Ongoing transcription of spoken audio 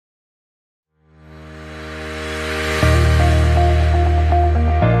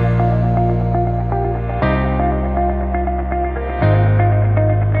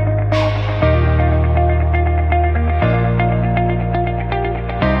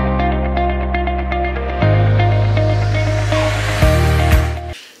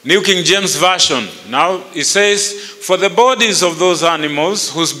New King James Version. Now it says, for the bodies of those animals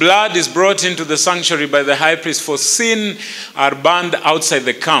whose blood is brought into the sanctuary by the high priest for sin are burned outside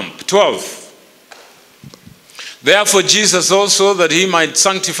the camp. 12. Therefore Jesus also, that he might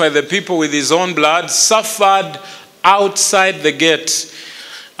sanctify the people with his own blood, suffered outside the gate.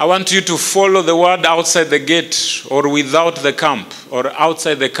 I want you to follow the word outside the gate, or without the camp, or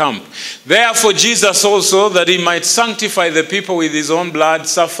outside the camp. Therefore Jesus also, that he might sanctify the people with his own blood,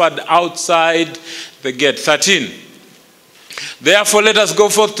 suffered outside the gate. 13. Therefore let us go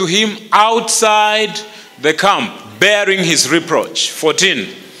forth to him outside the camp, bearing his reproach. 14.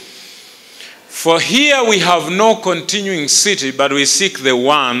 For here we have no continuing city, but we seek the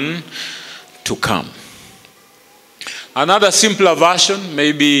one to come. Another simpler version,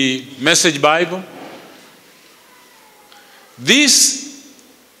 maybe Message Bible. This,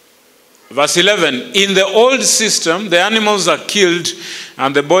 verse 11, in the old system, the animals are killed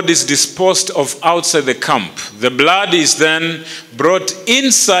and the bodies disposed of outside the camp. The blood is then brought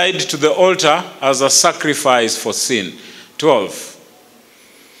inside to the altar as a sacrifice for sin. 12.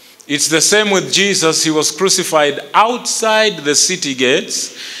 It's the same with Jesus. He was crucified outside the city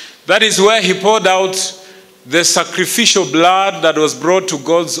gates. That is where he poured out the sacrificial blood that was brought to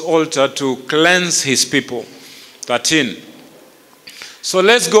God's altar to cleanse his people. 13. So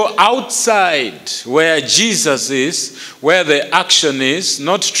let's go outside where Jesus is, where the action is,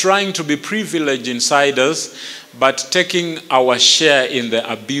 not trying to be privileged insiders, but taking our share in the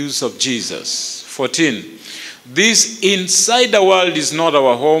abuse of Jesus. 14. This insider world is not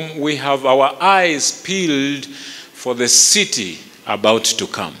our home. We have our eyes peeled for the city about to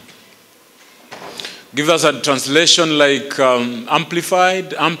come. Give us a translation like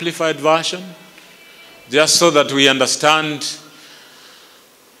amplified version, just so that we understand.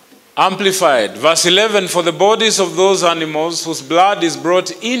 Amplified, verse 11, for the bodies of those animals whose blood is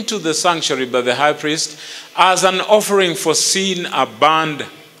brought into the sanctuary by the high priest as an offering for sin are burned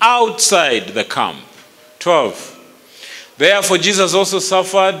outside the camp. 12. Therefore Jesus also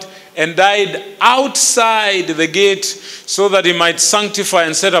suffered and died outside the gate so that he might sanctify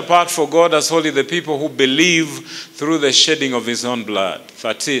and set apart for God as holy the people who believe through the shedding of his own blood.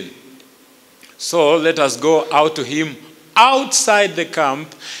 13. So let us go out to him outside the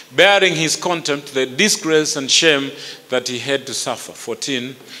camp, bearing his contempt, the disgrace and shame that he had to suffer.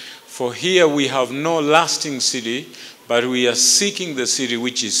 14. For here we have no lasting city, but we are seeking the city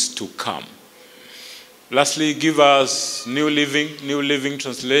which is to come. Lastly, give us New Living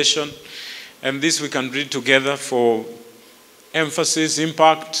Translation. And this we can read together for emphasis,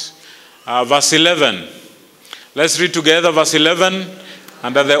 impact. Verse 11. Let's read together verse 11.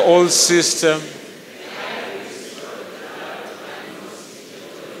 Under the old system.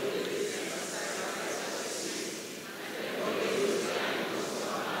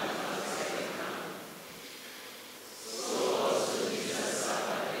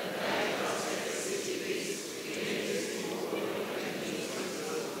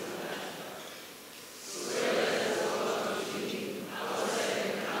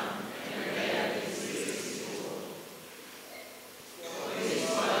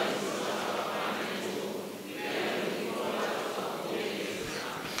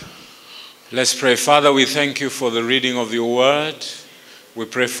 Let's pray. Father, we thank you for the reading of your word. We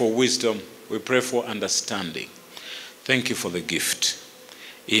pray for wisdom. We pray for understanding. Thank you for the gift.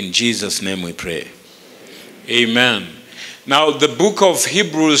 In Jesus' name we pray. Amen. Now, the book of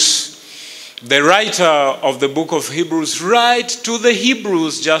Hebrews, the writer of the book of Hebrews writes to the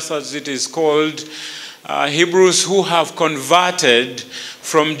Hebrews, just as it is called, Hebrews who have converted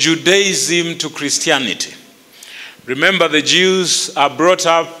from Judaism to Christianity. Remember, the Jews are brought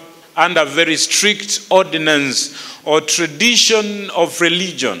up under very strict ordinance or tradition of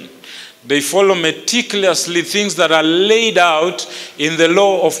religion. They follow meticulously things that are laid out in the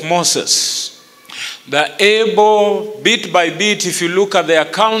law of Moses. They're able, bit by bit, if you look at the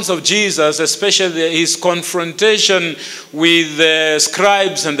accounts of Jesus, especially his confrontation with the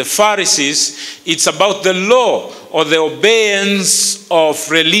scribes and the Pharisees, it's about the law or the obedience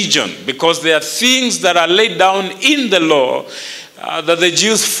of religion, because there are things that are laid down in the law that the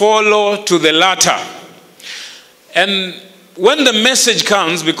Jews follow to the latter. And when the message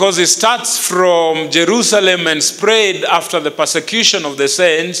comes, because it starts from Jerusalem and spread after the persecution of the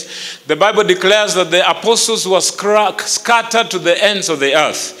saints, the Bible declares that the apostles were scattered to the ends of the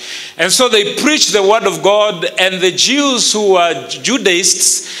earth. And so they preached the word of God, and the Jews who were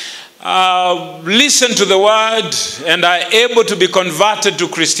Judaists listen to the word and are able to be converted to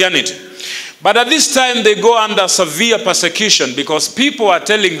Christianity. But at this time they go under severe persecution because people are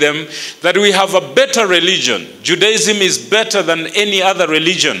telling them that we have a better religion. Judaism is better than any other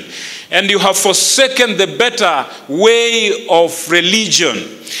religion. And you have forsaken the better way of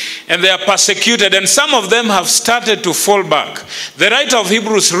religion. And they are persecuted, and some of them have started to fall back. The writer of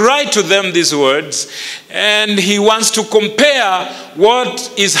Hebrews writes to them these words, and he wants to compare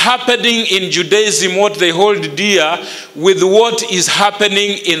what is happening in Judaism, what they hold dear, with what is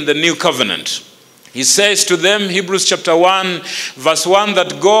happening in the new covenant. He says to them, Hebrews chapter 1, verse 1,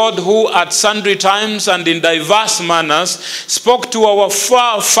 that God, who at sundry times and in diverse manners spoke to our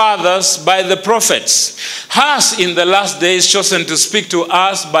forefathers by the prophets, has in the last days chosen to speak to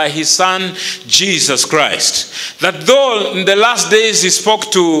us by his Son, Jesus Christ. That though in the last days he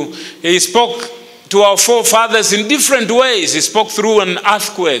spoke to our forefathers in different ways. He spoke through an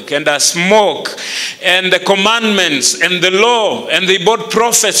earthquake and a smoke and the commandments and the law, and they brought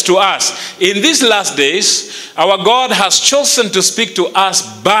prophets to us. In these last days, our God has chosen to speak to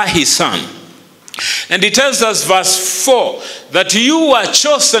us by his Son. And he tells us, verse 4, that you were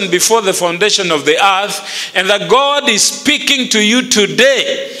chosen before the foundation of the earth, and that God is speaking to you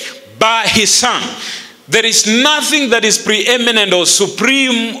today by his Son. There is nothing that is preeminent or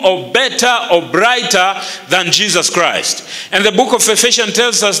supreme or better or brighter than Jesus Christ. And the book of Ephesians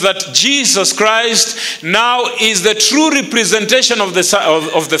tells us that Jesus Christ now is the true representation of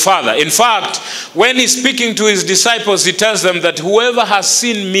the Father. In fact, when he's speaking to his disciples, he tells them that whoever has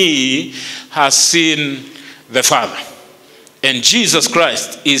seen me has seen the Father. And Jesus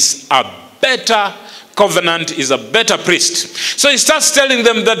Christ is a better covenant, is a better priest. So he starts telling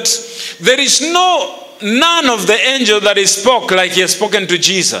them that there is none of the angels that he spoke like he has spoken to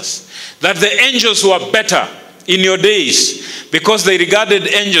Jesus. That the angels were better in your days because they regarded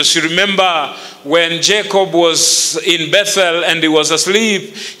angels. You remember when Jacob was in Bethel and he was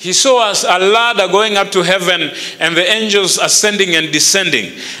asleep, he saw a ladder going up to heaven and the angels ascending and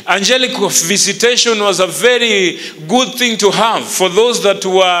descending. Angelic visitation was a very good thing to have for those that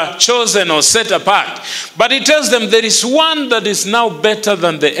were chosen or set apart. But he tells them there is one that is now better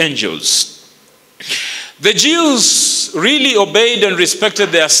than the angels. The Jews really obeyed and respected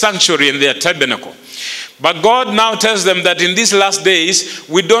their sanctuary and their tabernacle. But God now tells them that in these last days,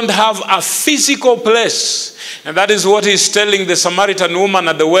 we don't have a physical place. And that is what he's telling the Samaritan woman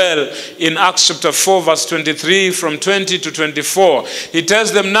at the well in Acts chapter 4, verse 23, from 20 to 24. He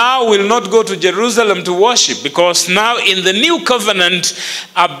tells them, now we'll not go to Jerusalem to worship, because now in the new covenant,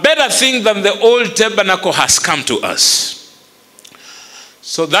 a better thing than the old tabernacle has come to us.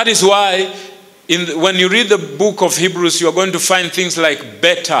 So that is why when you read the book of Hebrews, you are going to find things like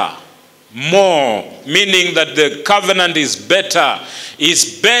better, more, meaning that the covenant is better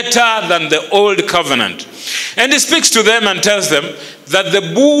than the old covenant. And he speaks to them and tells them that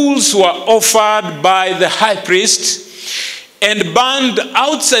the bulls were offered by the high priest and burned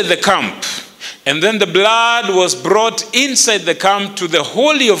outside the camp. And then the blood was brought inside the camp to the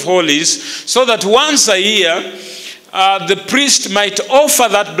Holy of Holies, so that once a year, the priest might offer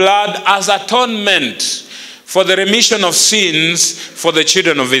that blood as atonement for the remission of sins for the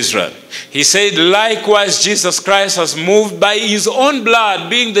children of Israel. He said, likewise, Jesus Christ has moved by his own blood,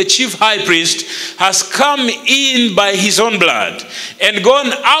 being the chief high priest, has come in by his own blood and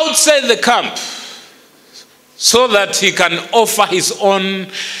gone outside the camp so that he can offer his own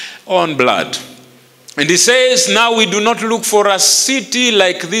blood. And he says, now we do not look for a city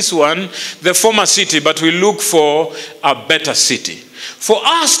like this one, the former city, but we look for a better city. For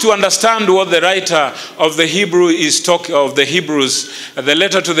us to understand what the writer of the the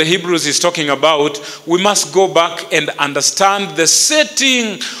letter to the Hebrews is talking about, we must go back and understand the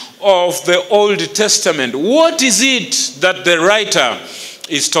setting of the Old Testament. What is it that the writer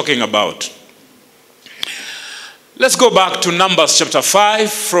is talking about? Let's go back to Numbers chapter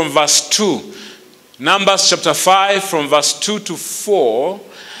 5 from verse 2. Numbers chapter 5 from verse 2 to 4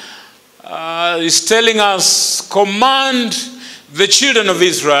 is telling us, command the children of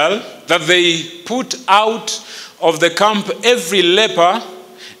Israel that they put out of the camp every leper,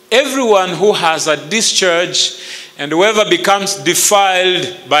 everyone who has a discharge, and whoever becomes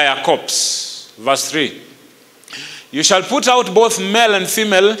defiled by a corpse. Verse 3. You shall put out both male and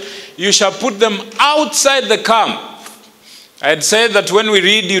female. You shall put them outside the camp. I had said that when we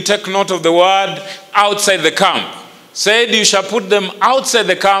read, you take note of the word outside the camp. Said, you shall put them outside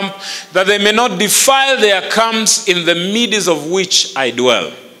the camp, that they may not defile their camps in the midst of which I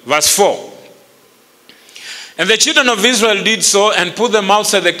dwell. Verse 4. And the children of Israel did so and put them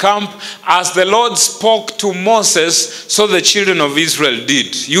outside the camp as the Lord spoke to Moses, so the children of Israel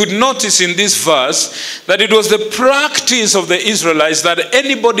did. You would notice in this verse that it was the practice of the Israelites that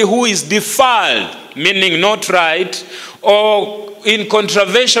anybody who is defiled, meaning not right, or in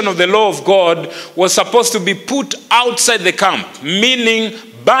contravention of the law of God, was supposed to be put outside the camp, meaning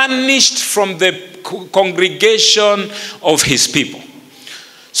banished from the congregation of his people.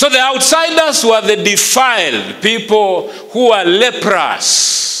 So the outsiders were the defiled, people who are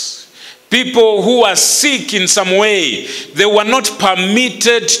leprous, people who are sick in some way. They were not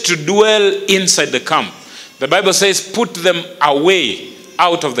permitted to dwell inside the camp. The Bible says, put them away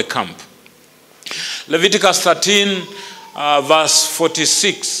out of the camp. Leviticus 13, verse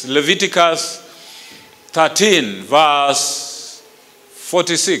 46. Leviticus 13, verse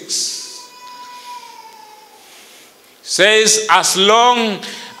 46. Says, as long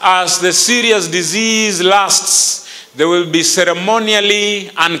as the serious disease lasts, they will be ceremonially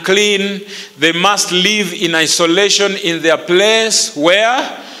unclean. They must live in isolation in their place.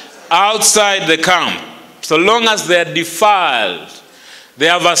 Where? Outside the camp. So long as they are defiled, they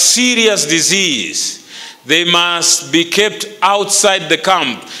have a serious disease, they must be kept outside the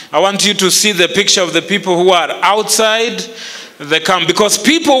camp. I want you to see the picture of the people who are outside the camp. Because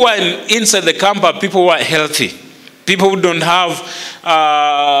people who are inside the camp are people who are healthy. People who don't have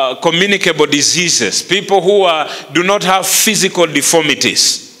communicable diseases. People who do not have physical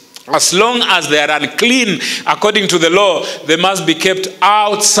deformities. As long as they are unclean according to the law, they must be kept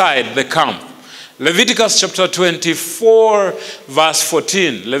outside the camp. Leviticus chapter 24, verse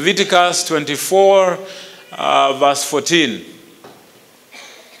 14. Leviticus 24, verse 14.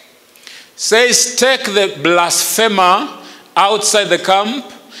 Says, take the blasphemer outside the camp,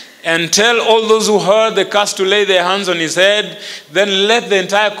 and tell all those who heard the curse to lay their hands on his head. Then let the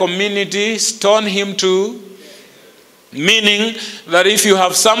entire community stone him too. Meaning that if you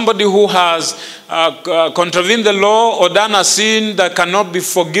have somebody who has contravened the law or done a sin that cannot be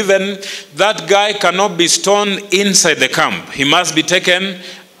forgiven, that guy cannot be stoned inside the camp. He must be taken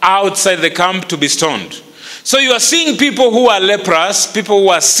outside the camp to be stoned. So you are seeing people who are leprous, people who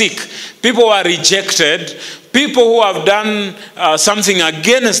are sick, people who are rejected, people who have done something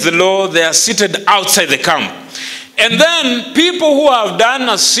against the law. They are seated outside the camp. And then people who have done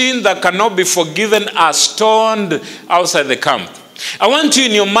a sin that cannot be forgiven are stoned outside the camp. I want you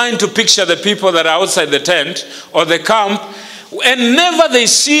in your mind to picture the people that are outside the tent or the camp, and whenever they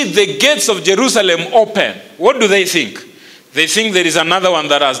see the gates of Jerusalem open, what do they think? They think there is another one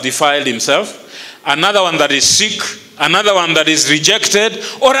that has defiled himself, another one that is sick, another one that is rejected,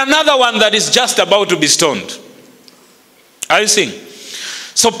 or another one that is just about to be stoned. Are you seeing?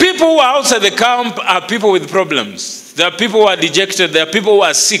 So people who are outside the camp are people with problems. There are people who are dejected. There are people who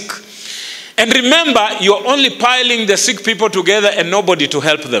are sick. And remember, you're only piling the sick people together and nobody to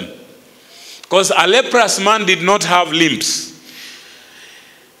help them. Because a leprous man did not have limbs.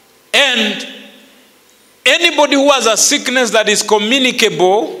 And anybody who has a sickness that is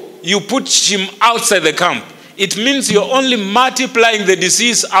communicable, you put him outside the camp. It means you're only multiplying the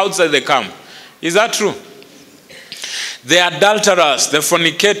disease outside the camp. Is that true? The adulterers, the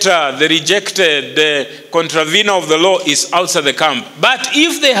fornicator, the rejected, the contravener of the law is outside the camp. But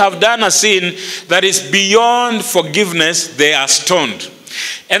if they have done a sin that is beyond forgiveness, they are stoned.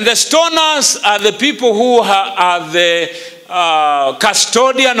 And the stoners are the people who are the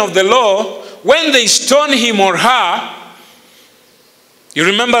custodian of the law. When they stone him or her, you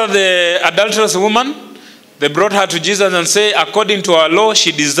remember the adulterous woman? They brought her to Jesus and say, according to our law,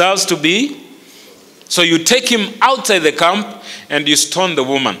 she deserves to be. So you take him outside the camp and you stone the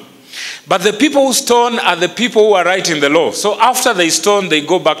woman. But the people who stone are the people who are right in the law. So after they stone, they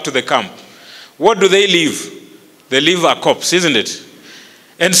go back to the camp. What do they leave? They leave a corpse, isn't it?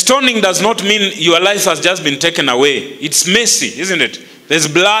 And stoning does not mean your life has just been taken away. It's messy, isn't it? There's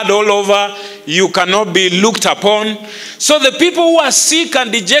blood all over. You cannot be looked upon. So the people who are sick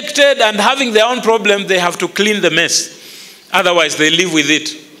and dejected and having their own problem, they have to clean the mess. Otherwise, they live with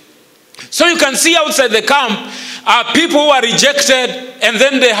it. So you can see outside the camp are people who are rejected, and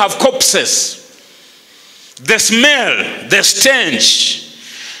then they have corpses. The smell, the stench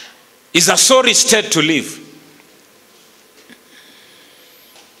is a sorry state to live.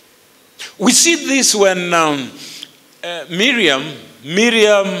 We see this when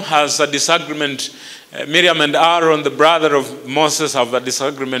Miriam has a disagreement. Miriam and Aaron, the brother of Moses, have a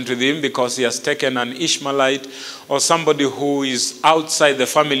disagreement with him because he has taken an Ishmaelite or somebody who is outside the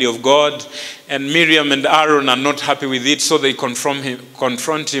family of God. And Miriam and Aaron are not happy with it, so they confront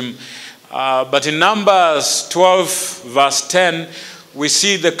him. But in Numbers 12, verse 10, we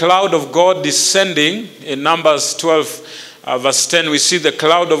see the cloud of God descending. In Numbers 12, verse 10, we see the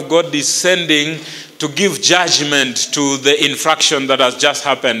cloud of God descending to give judgment to the infraction that has just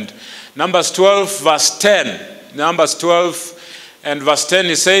happened. Numbers 12, verse 10. Numbers 12 and verse 10,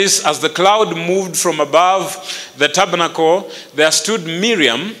 it says, as the cloud moved from above the tabernacle, there stood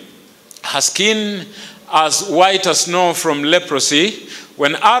Miriam, her skin as white as snow from leprosy.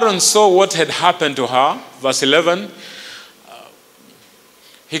 When Aaron saw what had happened to her, verse 11,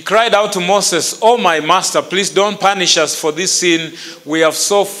 he cried out to Moses, "Oh, my master, please don't punish us for this sin we have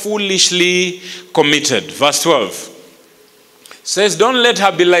so foolishly committed." Verse 12 says, "Don't let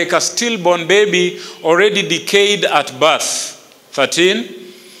her be like a stillborn baby already decayed at birth."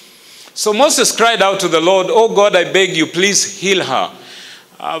 13. So Moses cried out to the Lord, "Oh God, I beg you, please heal her."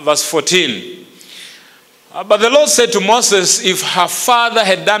 Verse 14. But the Lord said to Moses, "If her father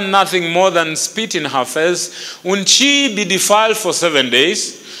had done nothing more than spit in her face, wouldn't she be defiled for 7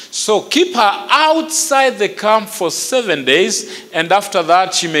 days? So keep her outside the camp for 7 days, and after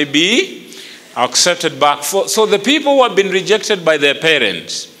that she may be accepted back." So the people who have been rejected by their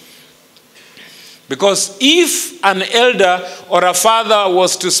parents. Because if an elder or a father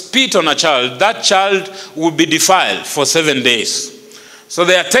was to spit on a child, that child would be defiled for 7 days. So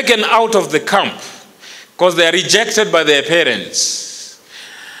they are taken out of the camp because they are rejected by their parents.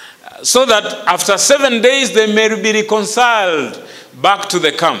 So that after 7 days they may be reconciled back to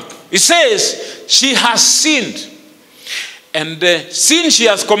the camp. It says she has sinned. And the sin she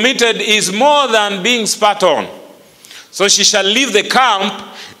has committed is more than being spat on. So she shall leave the camp.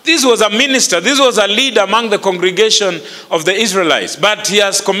 This was a minister. This was a leader among the congregation of the Israelites. But he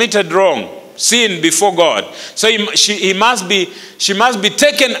has committed wrong, sin before God. So she must be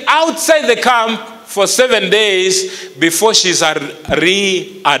taken outside the camp for 7 days before she's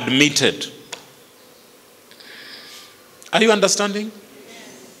readmitted. Are you understanding?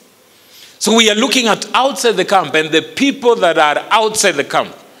 So we are looking at outside the camp, and the people that are outside the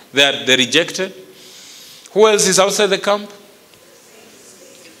camp, they are the rejected. Who else is outside the camp?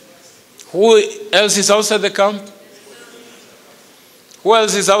 Who else is outside the camp? Who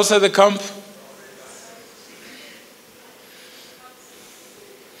else is outside the camp?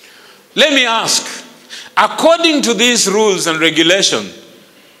 Let me ask, according to these rules and regulations,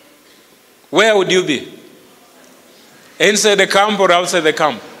 where would you be? Inside the camp or outside the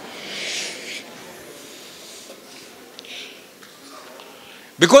camp?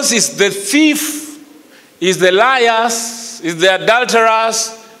 Because it's the thief, it's the liars, it's the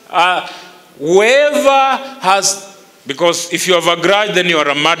adulterers, whoever has, because if you have a grudge, then you are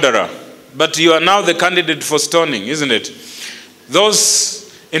a murderer. But you are now the candidate for stoning, isn't it?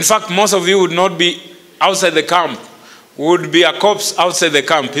 Those, in fact, most of you would not be outside the camp, would be a corpse outside the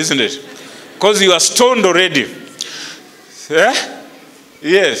camp, isn't it? Because you are stoned already. Yeah?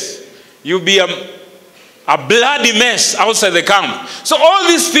 Yes. You'll be a bloody mess outside the camp. So all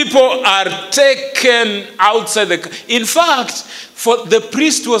these people are taken outside the camp. In fact, for the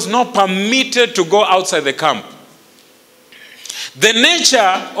priest was not permitted to go outside the camp. The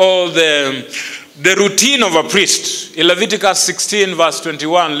nature or the routine of a priest, in Leviticus 16 verse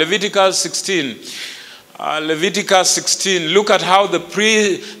 21, Leviticus 16, look at how the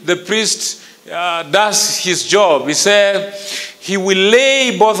priest does his job. He said, he will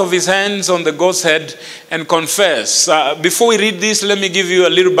lay both of his hands on the goat's head and confess. Before we read this, let me give you a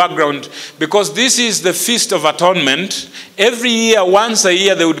little background. Because this is the Feast of Atonement. Every year, once a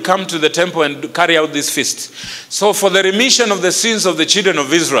year, they would come to the temple and carry out this feast. So for the remission of the sins of the children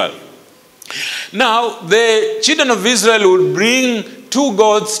of Israel. Now, the children of Israel would bring 2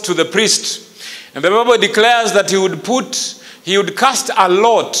 goats to the priest. And the Bible declares that he would cast a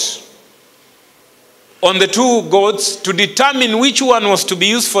lot on the 2 goats to determine which one was to be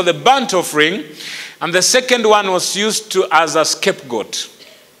used for the burnt offering, and the second one was used as a scapegoat.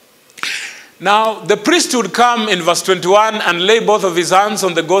 Now, the priest would come in verse 21 and lay both of his hands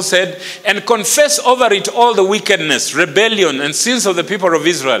on the goat's head and confess over it all the wickedness, rebellion, and sins of the people of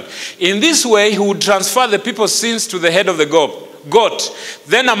Israel. In this way, he would transfer the people's sins to the head of the goat.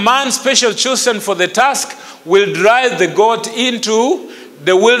 Then a man special chosen for the task will drive the goat into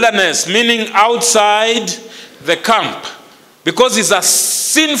the wilderness, meaning outside the camp, because it's a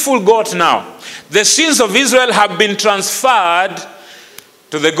sinful goat now. The sins of Israel have been transferred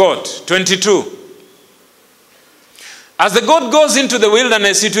to the goat. 22. As the goat goes into the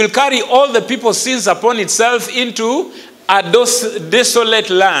wilderness, it will carry all the people's sins upon itself into a desolate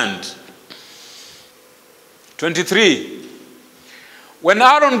land. 23. When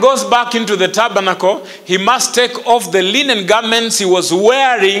Aaron goes back into the tabernacle, he must take off the linen garments he was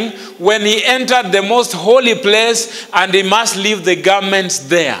wearing when he entered the most holy place, and he must leave the garments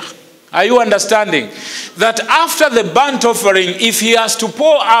there. Are you understanding? That after the burnt offering, if he has to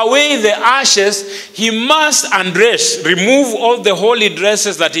pour away the ashes, he must undress, remove all the holy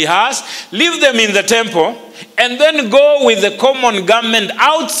dresses that he has, leave them in the temple, and then go with the common garment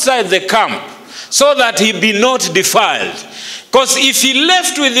outside the camp, so that he be not defiled. Because if he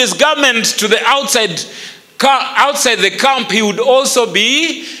left with his garment to the outside the camp, he would also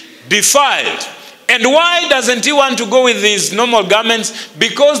be defiled. And why doesn't he want to go with his normal garments?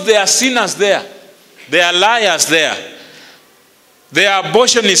 Because there are sinners there. There are liars there. There are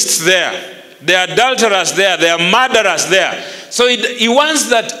abortionists there. There are adulterers there. There are murderers there. So he wants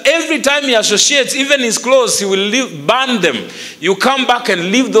that every time he associates, even his clothes, he will burn them. You come back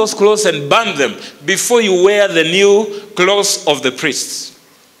and leave those clothes and burn them before you wear the new clothes of the priests.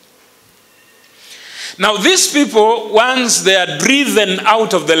 Now these people, once they are driven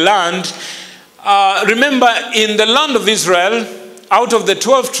out of the land, remember in the land of Israel, out of the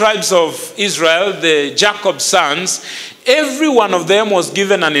 12 tribes of Israel, the Jacob's sons, every one of them was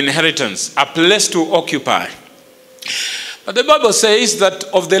given an inheritance, a place to occupy. But the Bible says that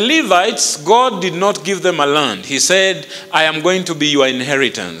of the Levites, God did not give them a land. He said, I am going to be your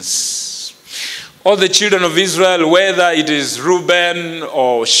inheritance. All the children of Israel, whether it is Reuben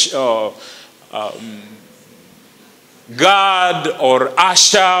or Gad or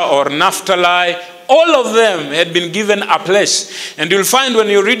Asher or Naphtali, all of them had been given a place. And you'll find when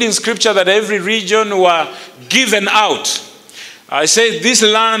you read in scripture that every region were given out. I say, this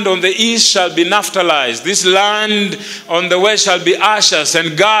land on the east shall be Naphtali's. This land on the west shall be Asher's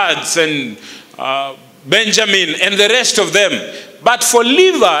and Gad's and Benjamin and the rest of them. But for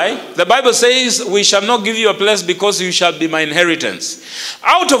Levi, the Bible says, we shall not give you a place because you shall be my inheritance.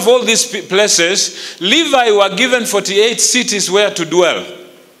 Out of all these places, Levi were given 48 cities where to dwell.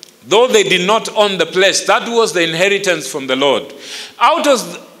 Though they did not own the place, that was the inheritance from the Lord. Out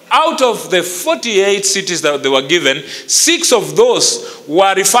of the 48 cities that they were given, 6 of those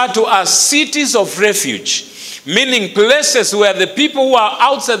were referred to as cities of refuge, meaning places where the people who are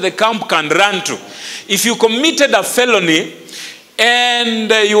outside the camp can run to. If you committed a felony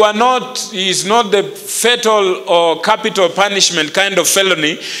and you are not, is not the fatal or capital punishment kind of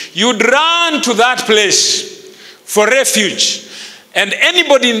felony, you'd run to that place for refuge. And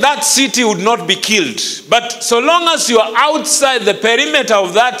anybody in that city would not be killed. But so long as you are outside the perimeter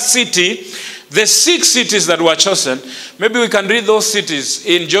of that city, the 6 cities that were chosen, maybe we can read those cities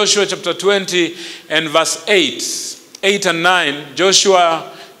in Joshua chapter 20 and verse 8 and 9.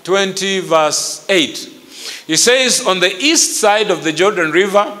 Joshua 20 verse 8. He says, on the east side of the Jordan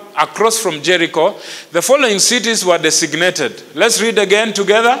River, across from Jericho, the following cities were designated. Let's read again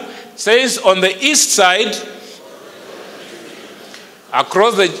together. It says, on the east side,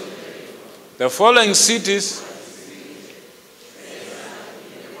 across the following cities.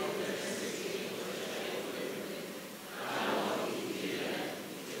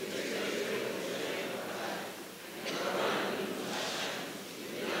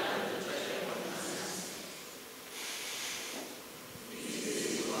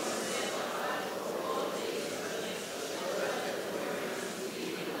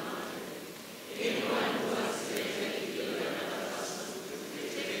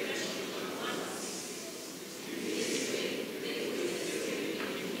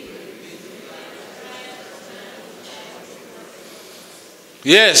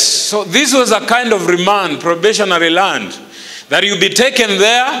 Yes, so this was a kind of remand, probationary land, that you'll be taken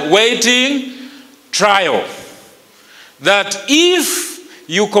there, waiting, trial. That if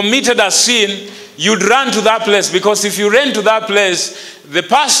you committed a sin, you'd run to that place, because if you ran to that place, the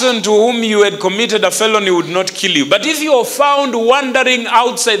person to whom you had committed a felony would not kill you. But if you are found wandering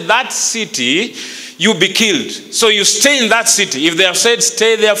outside that city, you'll be killed. So you stay in that city. If they have said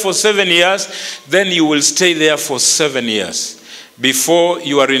stay there for 7 years, then you will stay there for 7 years. Before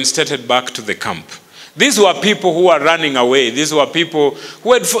you are reinstated back to the camp. These were people who are running away. These were people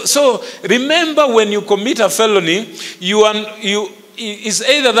who had... So remember, when you commit a felony, is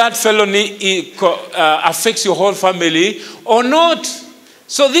either that felony affects your whole family or not.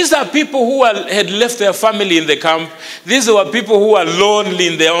 So these are people who had left their family in the camp. These were people who were lonely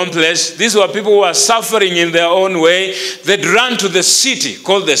in their own place. These were people who were suffering in their own way. They'd run to the city,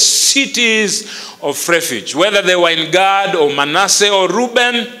 called the cities of refuge. Whether they were in Gad or Manasseh or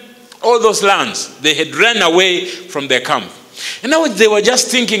Reuben, all those lands, they had run away from their camp. And now they were just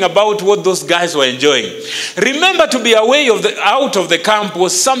thinking about what those guys were enjoying. Remember, to be away out of the camp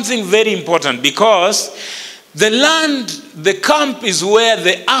was something very important, because The land, the camp is where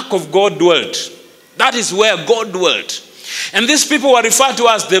the ark of God dwelt. That is where God dwelt. And these people were referred to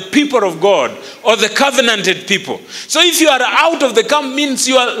as the people of God or the covenanted people. So if you are out of the camp, means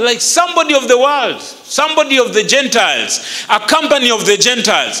you are like somebody of the world, somebody of the Gentiles, a company of the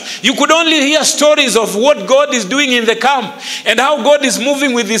Gentiles. You could only hear stories of what God is doing in the camp and how God is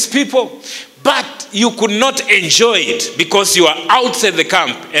moving with his people. But you could not enjoy it because you are outside the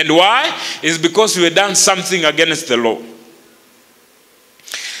camp. And why? It's because you had done something against the law.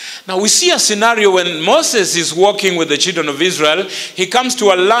 Now we see a scenario when Moses is walking with the children of Israel. He comes to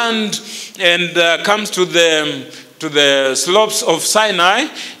a land and comes to the slopes of Sinai,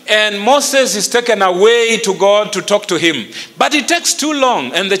 and Moses is taken away to God to talk to him. But it takes too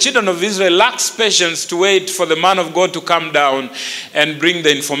long, and the children of Israel lacks patience to wait for the man of God to come down and bring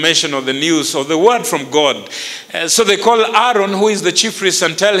the information or the news or the word from God. So they call Aaron, who is the chief priest,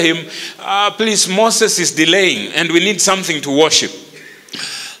 and tell him, please, Moses is delaying and we need something to worship.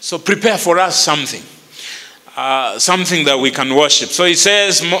 So prepare for us something. Something that we can worship. So he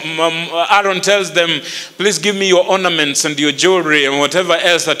says, Aaron tells them, please give me your ornaments and your jewelry and whatever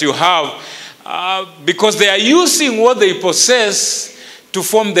else that you have. Because they are using what they possess to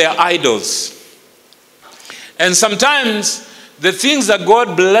form their idols. And sometimes the things that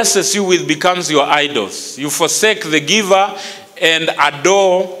God blesses you with becomes your idols. You forsake the giver and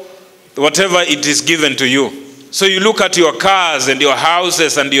adore whatever it is given to you. So you look at your cars and your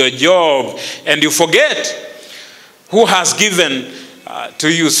houses and your job and you forget who has given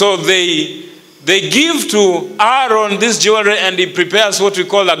to you. So they give to Aaron this jewelry and he prepares what we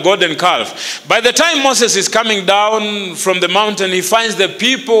call a golden calf. By the time Moses is coming down from the mountain, he finds the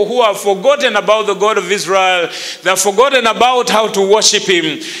people who have forgotten about the God of Israel. They have forgotten about how to worship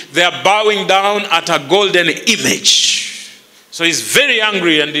him. They are bowing down at a golden image. So he's very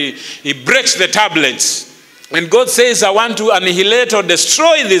angry and he breaks the tablets. And God says, I want to annihilate or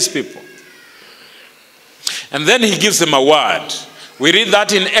destroy these people. And then he gives them a word. We read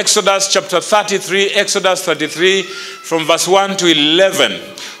that in Exodus chapter 33, Exodus 33 from verse 1 to 11.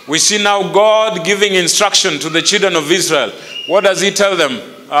 We see now God giving instruction to the children of Israel. What does he tell them?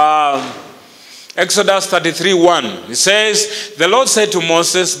 Exodus 33, 1. He says, the Lord said to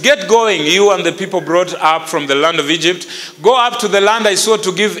Moses, get going, you and the people brought up from the land of Egypt. Go up to the land I swore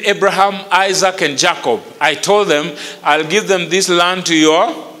to give Abraham, Isaac, and Jacob. I told them, I'll give them this land to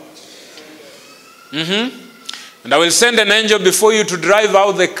your... And I will send an angel before you to drive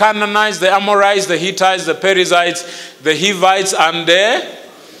out the Canaanites, the Amorites, the Hittites, the Perizzites, the Hivites, and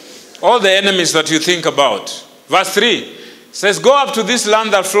all the enemies that you think about. Verse 3 says, go up to this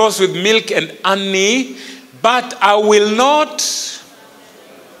land that flows with milk and honey, but I will not,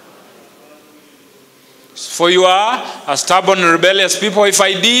 for you are a stubborn and rebellious people. If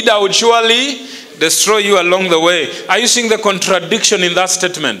I did, I would surely destroy you along the way. Are you seeing the contradiction in that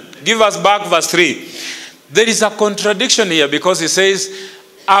statement? Give us back verse 3. There is a contradiction here because he says,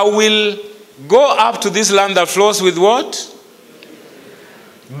 I will go up to this land that flows with what?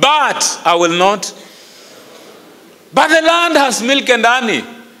 But I will not. But the land has milk and honey.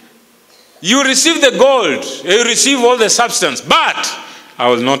 You receive the gold. You receive all the substance. But I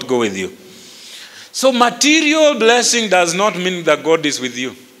will not go with you. So material blessing does not mean that God is with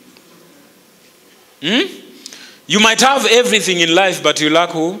you. You might have everything in life, but you lack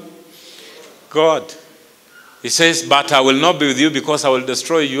who? God. He says, but I will not be with you because I will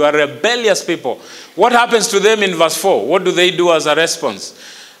destroy you. You are rebellious people. What happens to them in verse 4? What do they do as a response?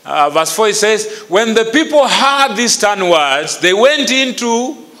 Verse 4, it says, when the people heard these stern words, they went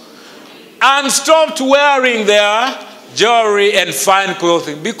into and stopped wearing their jewelry and fine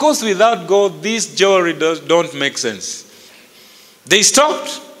clothing. Because without God, this jewelry don't make sense. They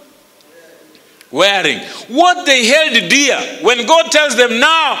stopped wearing what they held dear. When God tells them,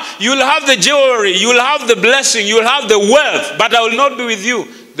 now you'll have the jewelry, you'll have the blessing, you'll have the wealth, but I will not be with you,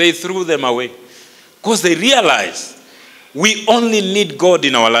 they threw them away. Because they realized we only need God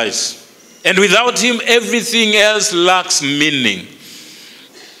in our lives. And without him, everything else lacks meaning.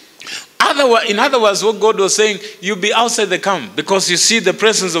 In other words, what God was saying, you'll be outside the camp. Because you see, the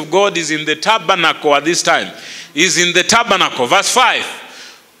presence of God is in the tabernacle at this time. He's in the tabernacle. Verse 5.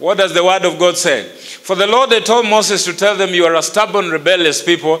 What does the word of God say? For the Lord had told Moses to tell them, you are a stubborn, rebellious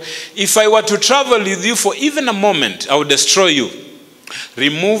people. If I were to travel with you for even a moment, I would destroy you.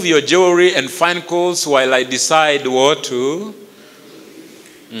 Remove your jewelry and fine clothes while I decide what to.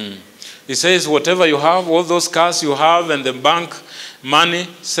 He says, whatever you have, all those cars you have and the bank money,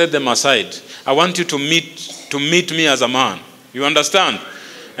 set them aside. I want you to meet me as a man. You understand?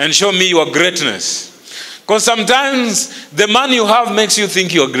 And show me your greatness. Because sometimes the money you have makes you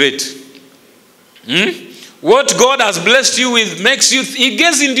think you're great. What God has blessed you with makes you, it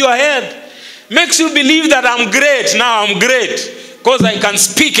gets into your head. Makes you believe that I'm great. Now I'm great. Because I can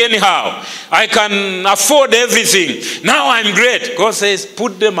speak anyhow. I can afford everything. Now I'm great. God says,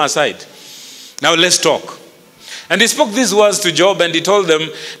 put them aside. Now let's talk. And he spoke these words to Job, and he told them,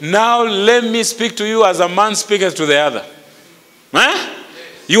 now let me speak to you as a man speaketh to the other. Huh?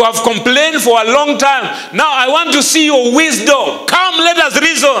 You have complained for a long time. Now I want to see your wisdom. Come, let us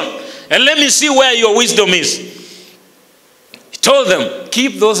reason. And let me see where your wisdom is. He told them,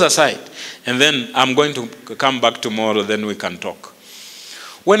 keep those aside. And then I'm going to come back tomorrow, then we can talk.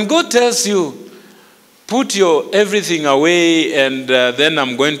 When God tells you, put your everything away, and then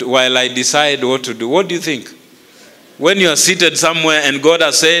I'm going to, while I decide what to do, what do you think? When you are seated somewhere and God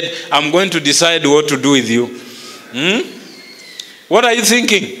has said, I'm going to decide what to do with you. What are you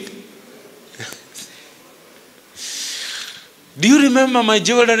thinking? Do you remember my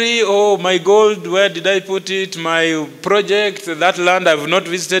jewelry? Oh, my gold, where did I put it? My project, that land I've not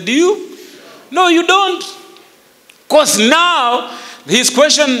visited. Do you? No, you don't. Because now, his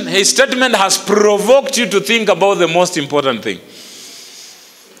question, his statement has provoked you to think about the most important thing.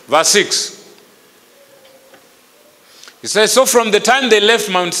 Verse 6. He says, so from the time they left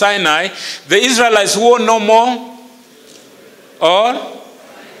Mount Sinai, the Israelites wore no more. Or?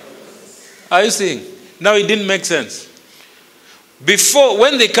 Are you seeing? Now it didn't make sense. Before,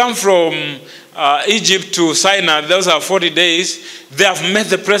 when they come from Egypt to Sinai, those are 40 days, they have met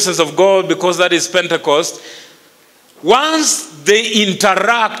the presence of God because that is Pentecost. Once they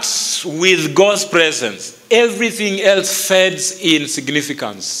interact with God's presence, everything else fades in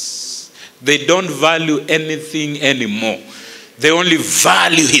significance. They don't value anything anymore. They only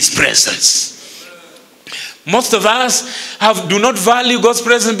value his presence. Most of us do not value God's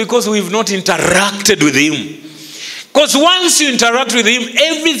presence because we've not interacted with him. Because once you interact with him,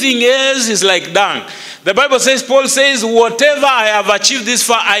 everything else is like dung. The Bible says, Paul says, whatever I have achieved this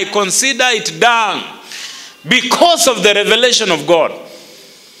far, I consider it dung. Because of the revelation of God.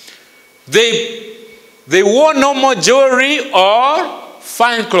 They wore no more jewelry or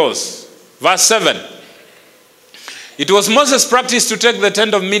fine clothes. Verse 7. It was Moses' practice to take the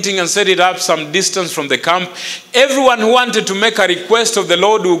tent of meeting and set it up some distance from the camp. Everyone who wanted to make a request of the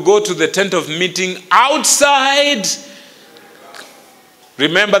Lord would go to the tent of meeting outside.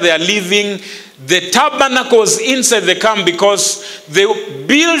 Remember, they are leaving the tabernacles inside the camp because they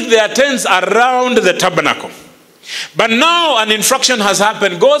built their tents around the tabernacle. But now an infraction has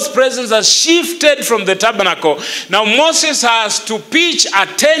happened. God's presence has shifted from the tabernacle. Now Moses has to pitch a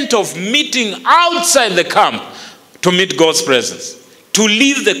tent of meeting outside the camp to meet God's presence. To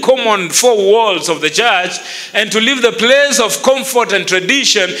leave the common four walls of the church and to leave the place of comfort and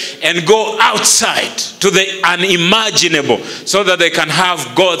tradition and go outside to the unimaginable so that they can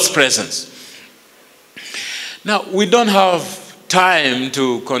have God's presence. Now, we don't have time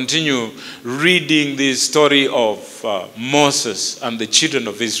to continue reading the story of Moses and the children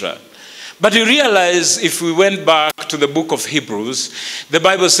of Israel. But you realize if we went back to the book of Hebrews, the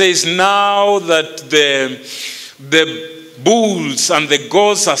Bible says now that the bulls and the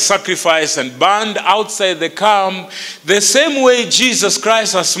goats are sacrificed and burned outside the camp, the same way Jesus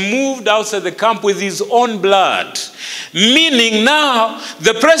Christ has moved outside the camp with his own blood. Meaning now,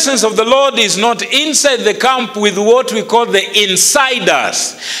 the presence of the Lord is not inside the camp with what we call the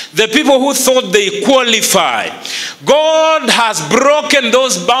insiders, the people who thought they qualify. God has broken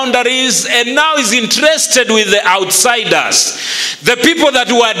those boundaries and now is interested with the outsiders, the people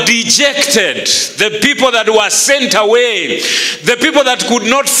that were dejected, the people that were sent away, the people that could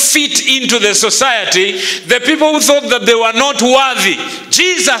not fit into the society, the people who thought that they were not worthy.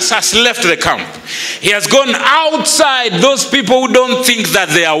 Jesus has left the camp. He has gone outside those people who don't think that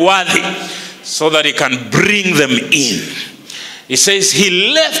they are worthy so that he can bring them in. He says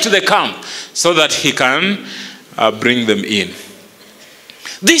he left the camp so that he can bring them in.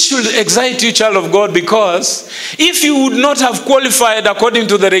 This should excite you, child of God, because if you would not have qualified according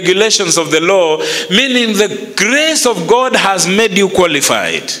to the regulations of the law, meaning the grace of God has made you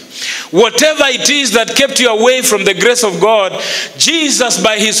qualified. Whatever it is that kept you away from the grace of God, Jesus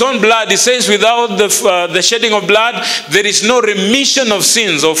by his own blood, he says without the shedding of blood, there is no remission of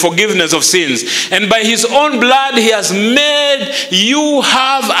sins or forgiveness of sins. And by his own blood, he has made you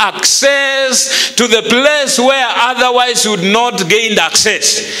have access to the place where otherwise you would not gain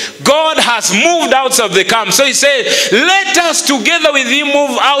access. God has moved outside of the camp. So he said, let us together with him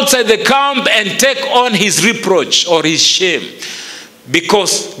move outside the camp and take on his reproach or his shame.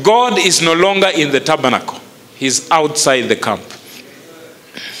 Because God is no longer in the tabernacle. He's outside the camp.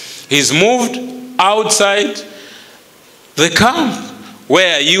 He's moved outside the camp.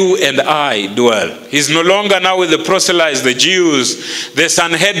 where you and I dwell. He's no longer now with the proselytes, the Jews, the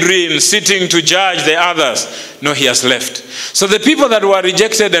Sanhedrin sitting to judge the others. No, he has left. So the people that were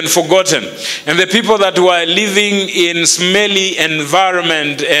rejected and forgotten, and the people that were living in smelly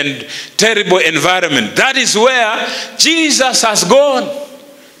environment and terrible environment, that is where Jesus has gone.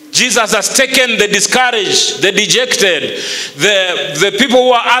 Jesus has taken the discouraged, the dejected, the people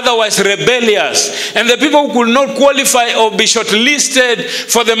who are otherwise rebellious, and the people who could not qualify or be shortlisted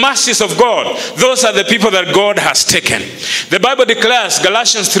for the mercies of God. Those are the people that God has taken. The Bible declares,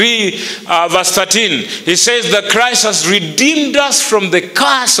 Galatians 3 verse 13, it says that Christ has redeemed us from the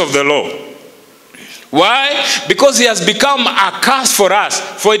curse of the law. Why? Because he has become a curse for us.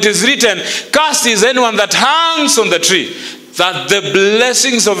 For it is written, cursed is anyone that hangs on the tree, that the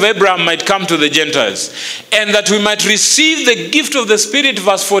blessings of Abraham might come to the Gentiles, and that we might receive the gift of the Spirit,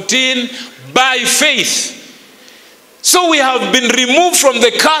 verse 14, by faith. So we have been removed from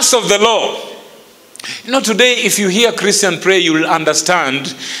the curse of the law. You know, today, if you hear Christian pray, you will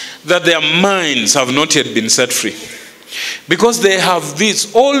understand that their minds have not yet been set free. Because they have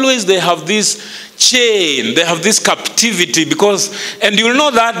this, always they have this chain, they have this captivity, and you will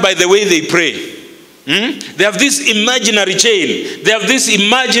know that by the way they pray. They have this imaginary chain. They have this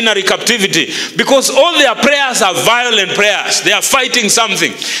imaginary captivity. Because all their prayers are violent prayers. They are fighting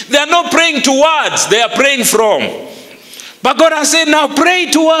something. They are not praying to words. They are praying from. But God has said, now pray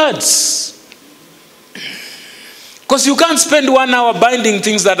to words. Because you can't spend 1 hour binding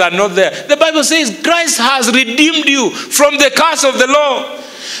things that are not there. The Bible says Christ has redeemed you from the curse of the law.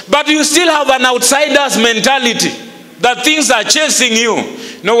 But you still have an outsider's mentality. That things are chasing you.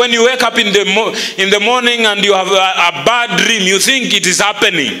 You know, when you wake up in the morning and you have a bad dream, you think it is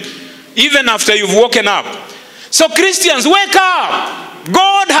happening, even after you've woken up. So Christians, wake up.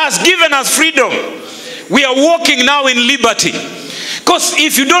 God has given us freedom. We are walking now in liberty. Because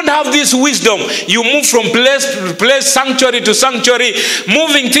if you don't have this wisdom, you move from place to place, sanctuary to sanctuary,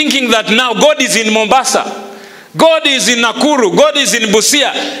 moving thinking that now God is in Mombasa, God is in Nakuru, God is in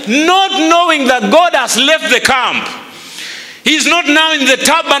Busia, not knowing that God has left the camp. He's not now in the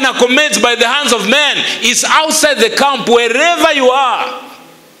tabernacle made by the hands of men. He's outside the camp, wherever you are.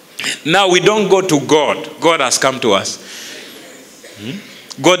 Now we don't go to God. God has come to us.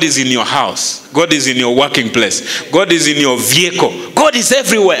 God is in your house. God is in your working place. God is in your vehicle. God is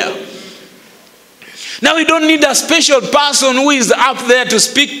everywhere. Now we don't need a special person who is up there to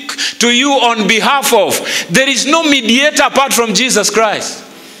speak to you on behalf of. There is no mediator apart from Jesus Christ.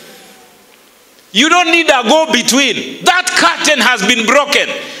 You don't need a go-between. That curtain has been broken.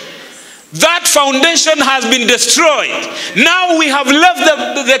 That foundation has been destroyed. Now we have left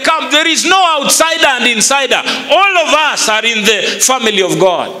the camp. There is no outsider and insider. All of us are in the family of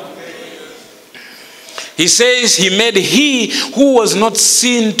God. He says he made he who was not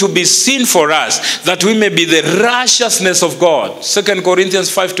seen to be seen for us, that we may be the righteousness of God. 2 Corinthians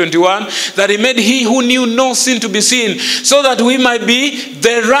 5:21, that he made he who knew no sin to be seen, so that we might be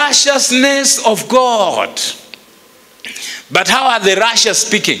the righteousness of God. But how are the righteous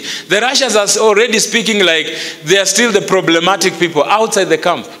speaking? The righteous are already speaking like they are still the problematic people outside the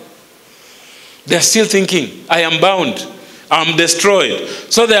camp. They are still thinking, I am bound. I'm destroyed.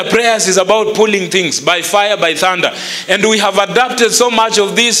 So their prayers is about pulling things by fire, by thunder. And we have adapted so much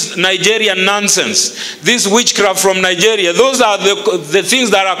of this Nigerian nonsense, this witchcraft from Nigeria. Those are the things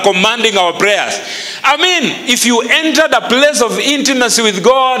that are commanding our prayers. I mean, if you entered a place of intimacy with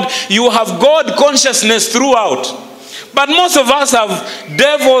God, you have God consciousness throughout. But most of us have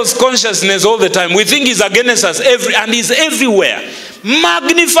devil's consciousness all the time. We think he's against us and he's everywhere.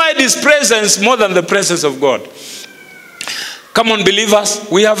 Magnified his presence more than the presence of God. Come on, believers,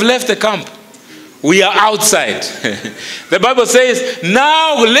 we have left the camp. We are outside. The Bible says,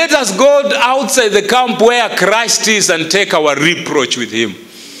 now let us go outside the camp where Christ is and take our reproach with him.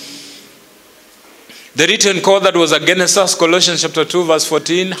 The written code that was against us, Colossians chapter 2 verse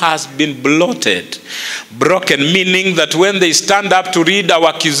 14, has been blotted, broken, meaning that when they stand up to read our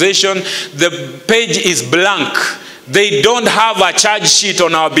accusation, the page is blank. They don't have a charge sheet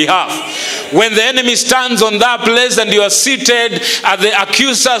on our behalf. When the enemy stands on that place and you are seated at the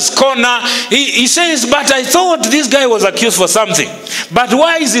accuser's corner, he says, but I thought this guy was accused for something. But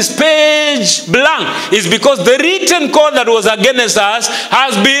why is his page blank? It's because the written code that was against us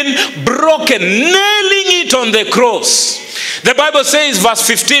has been broken, nailing it on the cross. The Bible says, verse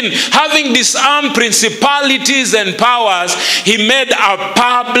 15, having disarmed principalities and powers, he made a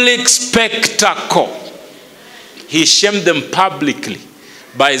public spectacle. He shamed them publicly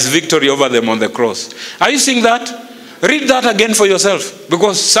by his victory over them on the cross. Are you seeing that? Read that again for yourself.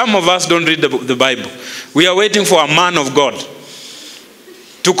 Because some of us don't read the Bible. We are waiting for a man of God.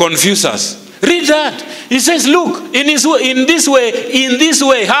 to confuse us. Read that. He says, look, in this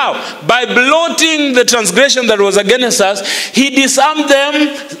way, how? By blotting the transgression that was against us, he disarmed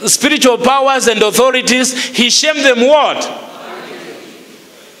them, spiritual powers and authorities. He shamed them what?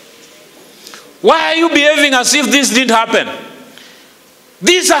 Why are you behaving as if this didn't happen?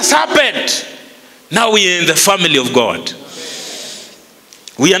 This has happened. Now we are in the family of God.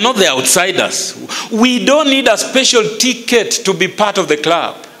 We are not the outsiders. We don't need a special ticket to be part of the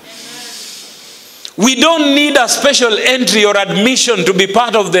club. We don't need a special entry or admission to be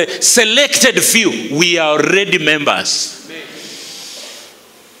part of the selected few. We are already members.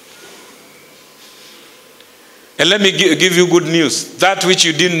 And let me give you good news, that which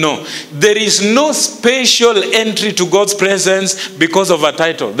you didn't know. There is no special entry to God's presence because of a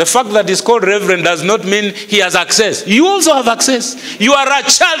title. The fact that he's called Reverend does not mean he has access. You also have access. You are a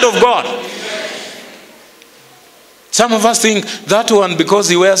child of God. Some of us think that one, because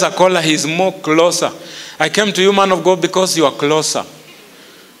he wears a collar, he's more closer. I came to you, man of God, because you are closer.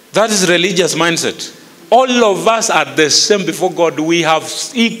 That is religious mindset. All of us are the same before God. We have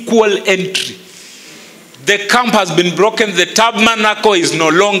equal entry. The camp has been broken. The tabernacle is no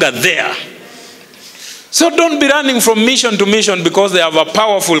longer there. So don't be running from mission to mission because they have a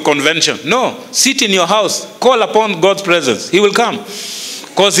powerful convention. No. Sit in your house. Call upon God's presence. He will come.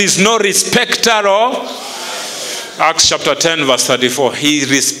 Because he's no respecter of... Acts chapter 10 verse 34. He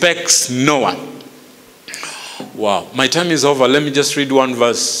respects no one. Wow. My time is over. Let me just read one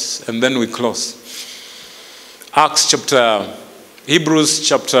verse and then we close. Hebrews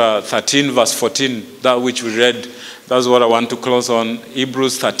chapter 13 verse 14. That which we read. That's what I want to close on.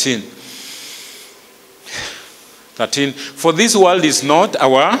 Hebrews 13. 13. For this world is not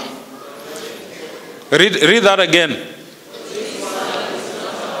our... Read that again.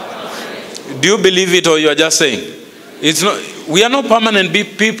 Do you believe it or you are just saying? It's not. We are not permanent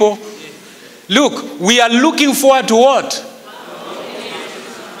people. Look, we are looking forward to what?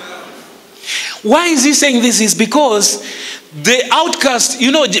 Why is he saying this? Is because the outcast,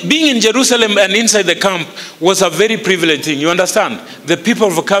 being in Jerusalem and inside the camp was a very privileged thing. You understand? The people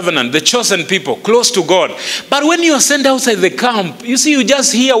of the covenant, the chosen people, close to God. But when you are sent outside the camp, you see, you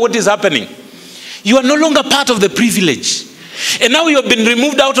just hear what is happening. You are no longer part of the privilege. And now you have been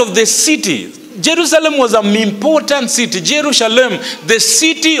removed out of the city. Jerusalem was an important city. Jerusalem, the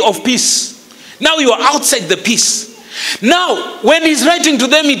city of peace. Now you are outside the peace. Now, when he's writing to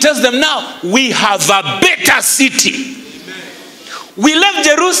them, he tells them, now, we have a better city. We left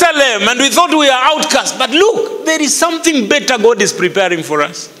Jerusalem and we thought we are outcasts. But look, there is something better God is preparing for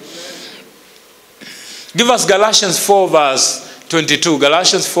us. Give us Galatians 4 verse 22.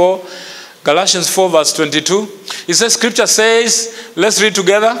 Galatians 4 verse 22. It says, scripture says, let's read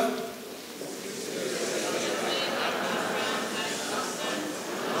together.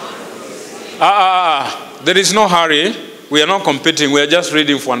 There is no hurry. We are not competing. We are just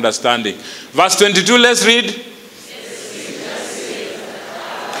reading for understanding. Verse 22, let's read.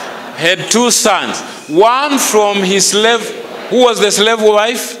 Had two sons. One from his slave. Who was the slave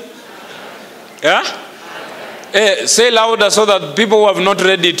wife? Yeah? Say louder so that people who have not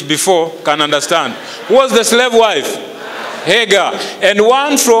read it before can understand. Who was the slave wife? Hagar. And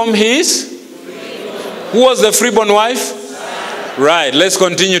one from his? Who was the freeborn wife? Right, let's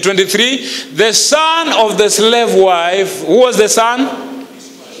continue. 23. The son of the slave wife, who was the son?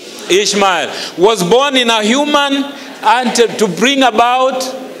 Ishmael. Was born in a human and to bring about,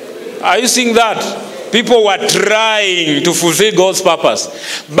 are you seeing that? People were trying to fulfill God's purpose.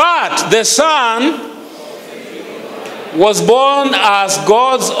 But the son was born as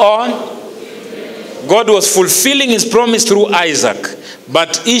God's own. God was fulfilling his promise through Isaac.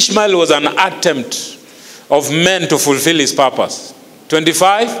 But Ishmael was an attempt of men to fulfill his purpose.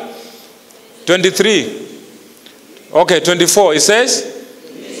 25, 23. Okay, 24. It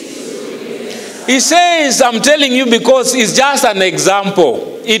says, I'm telling you because it's just an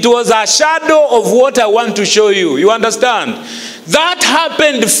example. It was a shadow of what I want to show you. You understand? That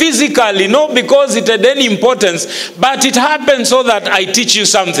happened physically, not because it had any importance, but it happened so that I teach you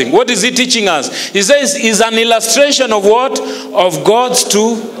something. What is he teaching us? He says, it's an illustration of what? Of God's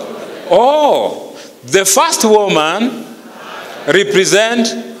two. Oh. The first woman represent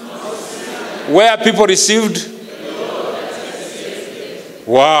where people received.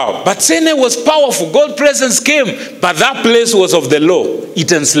 Wow. But Sinai was powerful. God's presence came. But that place was of the law.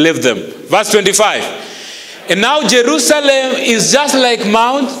 It enslaved them. Verse 25. And now Jerusalem is just like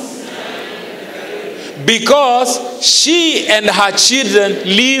Mount. Because she and her children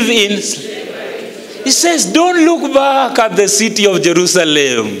live in. He says, don't look back at the city of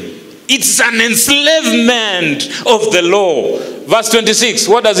Jerusalem. It's an enslavement of the law. Verse 26,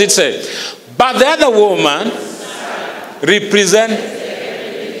 what does it say? But the other woman represents,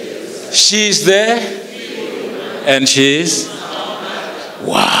 she is there and she is,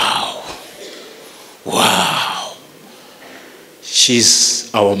 wow. Wow.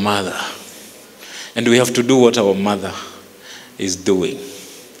 She's our mother. And we have to do what our mother is doing.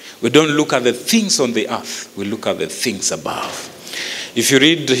 We don't look at the things on the earth. We look at the things above. If you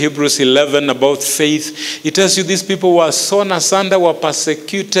read Hebrews 11 about faith, it tells you these people were sown asunder, were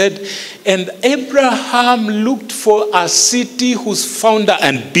persecuted, and Abraham looked for a city whose founder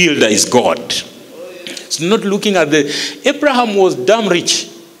and builder is God. It's not looking at Abraham was damn rich.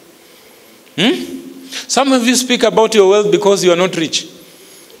 Some of you speak about your wealth because you are not rich.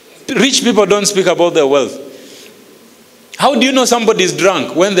 Rich people don't speak about their wealth. How do you know somebody is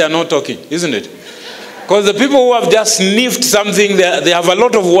drunk when they are not talking, isn't it? Because the people who have just sniffed something, they have a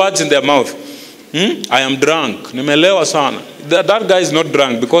lot of words in their mouth. I am drunk. Nimelewa sana. That guy is not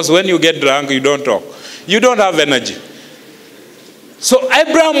drunk, because when you get drunk, you don't talk. You don't have energy. So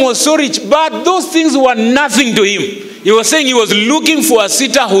Abraham was so rich, but those things were nothing to him. He was saying he was looking for a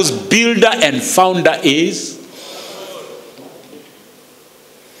city whose builder and founder is.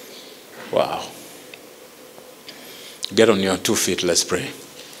 Wow. Get on your 2 feet, let's pray.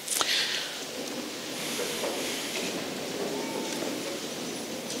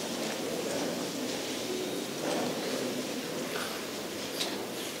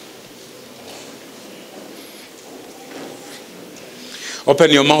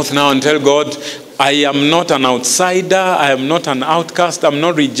 Open your mouth now and tell God, I am not an outsider, I am not an outcast, I'm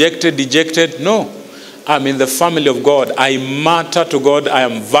not rejected, dejected. No, I'm in the family of God. I matter to God, I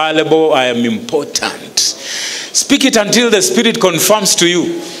am valuable, I am important. Speak it until the Spirit confirms to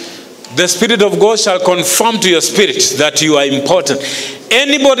you. The Spirit of God shall confirm to your spirit that you are important.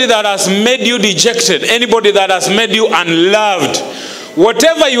 Anybody that has made you dejected, anybody that has made you unloved,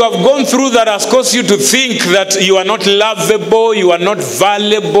 whatever you have gone through that has caused you to think that you are not lovable, you are not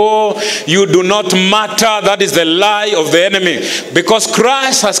valuable, you do not matter, that is the lie of the enemy. Because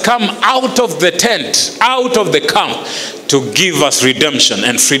Christ has come out of the tent, out of the camp, to give us redemption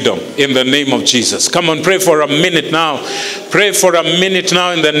and freedom in the name of Jesus. Come on, pray for a minute now. Pray for a minute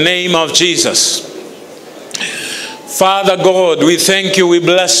now in the name of Jesus. Father God, we thank you, we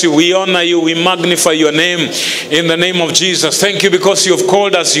bless you, we honor you, we magnify your name in the name of Jesus. Thank you because you have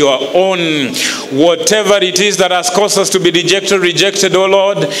called us your own. Whatever it is that has caused us to be rejected, oh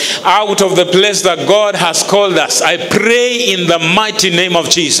Lord, out of the place that God has called us, I pray in the mighty name of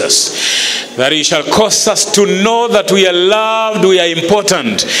Jesus that He shall cause us to know that we are loved, we are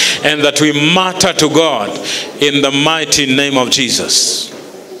important, and that we matter to God in the mighty name of Jesus.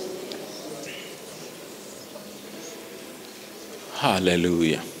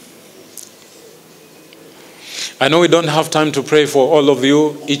 Hallelujah. I know we don't have time to pray for all of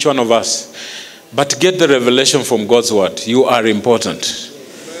you, each one of us, but get the revelation from God's word. You are important.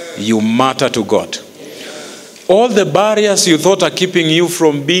 You matter to God. All the barriers you thought are keeping you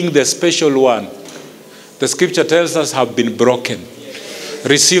from being the special one, the scripture tells us, have been broken.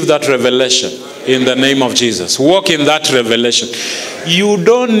 Receive that revelation in the name of Jesus. Walk in that revelation. You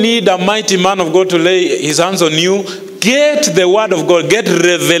don't need a mighty man of God to lay his hands on you. Get the word of God. Get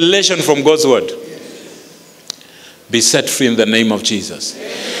revelation from God's word. Be set free in the name of Jesus.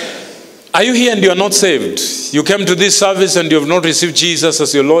 Are you here and you are not saved? You came to this service and you have not received Jesus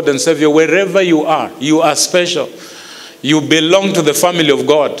as your Lord and Savior. Wherever you are special. You belong to the family of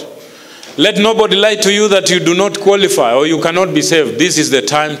God. Let nobody lie to you that you do not qualify or you cannot be saved. This is the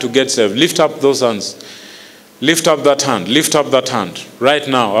time to get saved. Lift up those hands. Lift up that hand. Lift up that hand. Right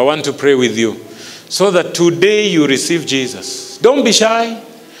now, I want to pray with you so that today you receive Jesus. Don't be shy.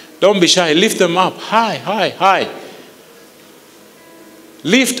 Don't be shy. Lift them up. High, high, high.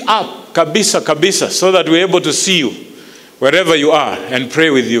 Lift up, kabisa, kabisa, so that we're able to see you wherever you are and pray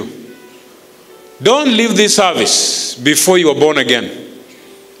with you. Don't leave this service before you are born again.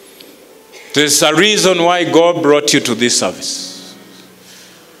 There's a reason why God brought you to this service.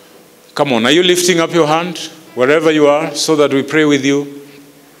 Come on, are you lifting up your hand wherever you are so that we pray with you?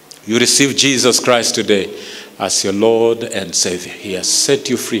 You receive Jesus Christ today as your Lord and Savior. He has set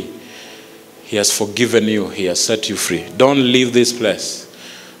you free. He has forgiven you. He has set you free. Don't leave this place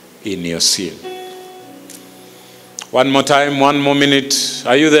in your sin. One more time, one more minute.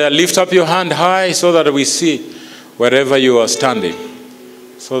 Are you there? Lift up your hand high so that we see wherever you are standing,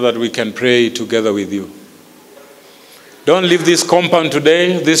 so that we can pray together with you. Don't leave this compound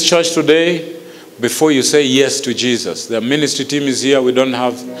today, this church today, before you say yes to Jesus. The ministry team is here. We don't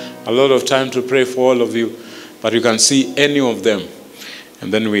have a lot of time to pray for all of you, but you can see any of them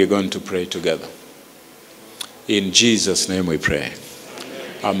And then we are going to pray together. In Jesus' name we pray.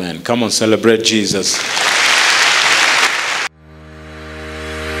 Amen. Come on, celebrate Jesus.